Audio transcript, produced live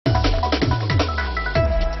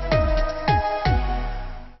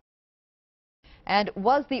And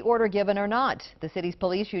was the order given or not? The city's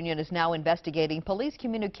police union is now investigating police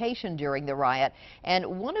communication during the riot.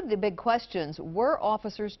 And one of the big questions, were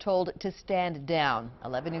officers told to stand down?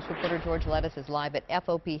 11 News reporter George Lettis is live at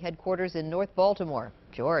FOP headquarters in North Baltimore.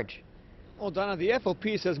 George. Well, Donna, the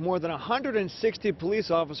FOP says more than 160 police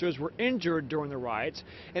officers were injured during the riots.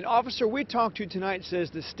 An officer we talked to tonight says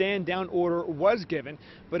the stand down order was given,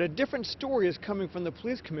 but a different story is coming from the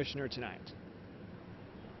police commissioner tonight.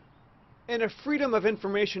 In a Freedom of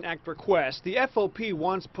Information Act request, the FOP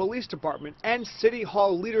wants police department and city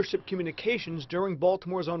hall leadership communications during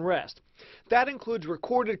Baltimore's unrest. That includes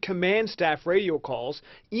recorded command staff radio calls,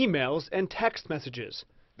 emails, and text messages.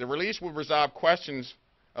 The release will resolve questions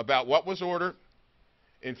about what was ordered,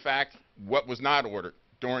 in fact, what was not ordered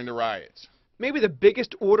during the riots. Maybe the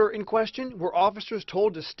biggest order in question, were officers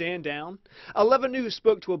told to stand down? 11 News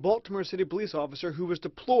spoke to a Baltimore City police officer who was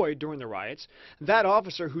deployed during the riots. That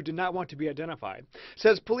officer, who did not want to be identified,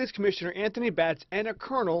 says Police Commissioner Anthony Batts and a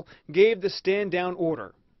colonel gave the stand down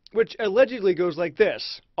order, which allegedly goes like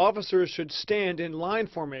this. Officers should stand in line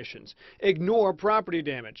formations, ignore property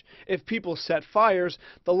damage. If people set fires,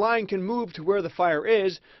 the line can move to where the fire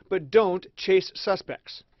is, but don't chase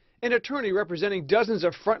suspects. An attorney representing dozens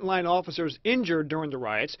of frontline officers injured during the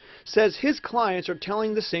riots says his clients are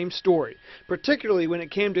telling the same story, particularly when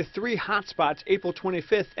it came to three hotspots April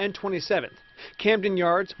 25th and 27th, Camden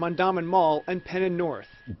Yards, Mondawmin Mall, and Penn and North.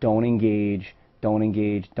 Don't engage. Don't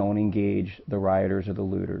engage, don't engage the rioters or the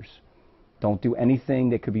looters. Don't do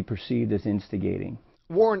anything that could be perceived as instigating.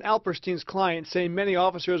 Warren Alperstein's clients say many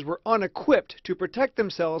officers were unequipped to protect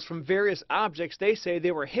themselves from various objects they say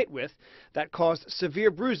they were hit with that caused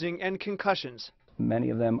severe bruising and concussions. Many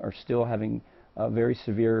of them are still having very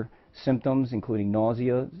severe symptoms, including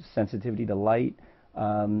nausea, sensitivity to light,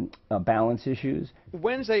 balance issues.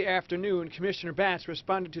 Wednesday afternoon, Commissioner Batts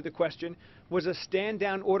responded to the question, was a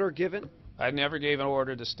stand-down order given? I never gave an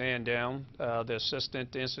order to stand down. The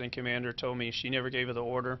assistant incident commander told me she never gave the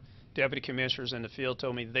order. Deputy commissioners in the field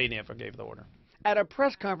told me they never gave the order. At a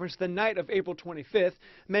press conference the night of April 25th,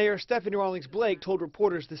 Mayor Stephanie Rawlings Blake told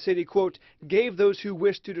reporters the city, quote, gave those who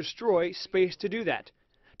wished to destroy space to do that.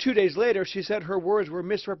 2 days later, she said her words were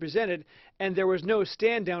misrepresented and there was no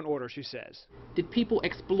stand-down order, she says. Did people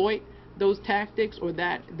exploit those tactics or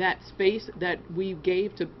that space that we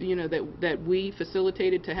gave to, that we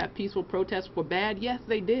facilitated to have peaceful protests for bad? Yes,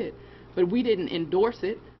 they did, but we didn't endorse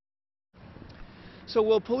it. So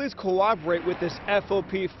will police cooperate with this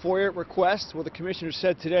FOP FOIA request? Well, the commissioner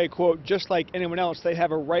said today, quote, just like anyone else, they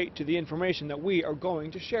have a right to the information that we are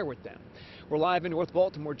going to share with them. We're live in North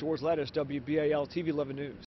Baltimore. George Lettis, WBAL-TV 11 News.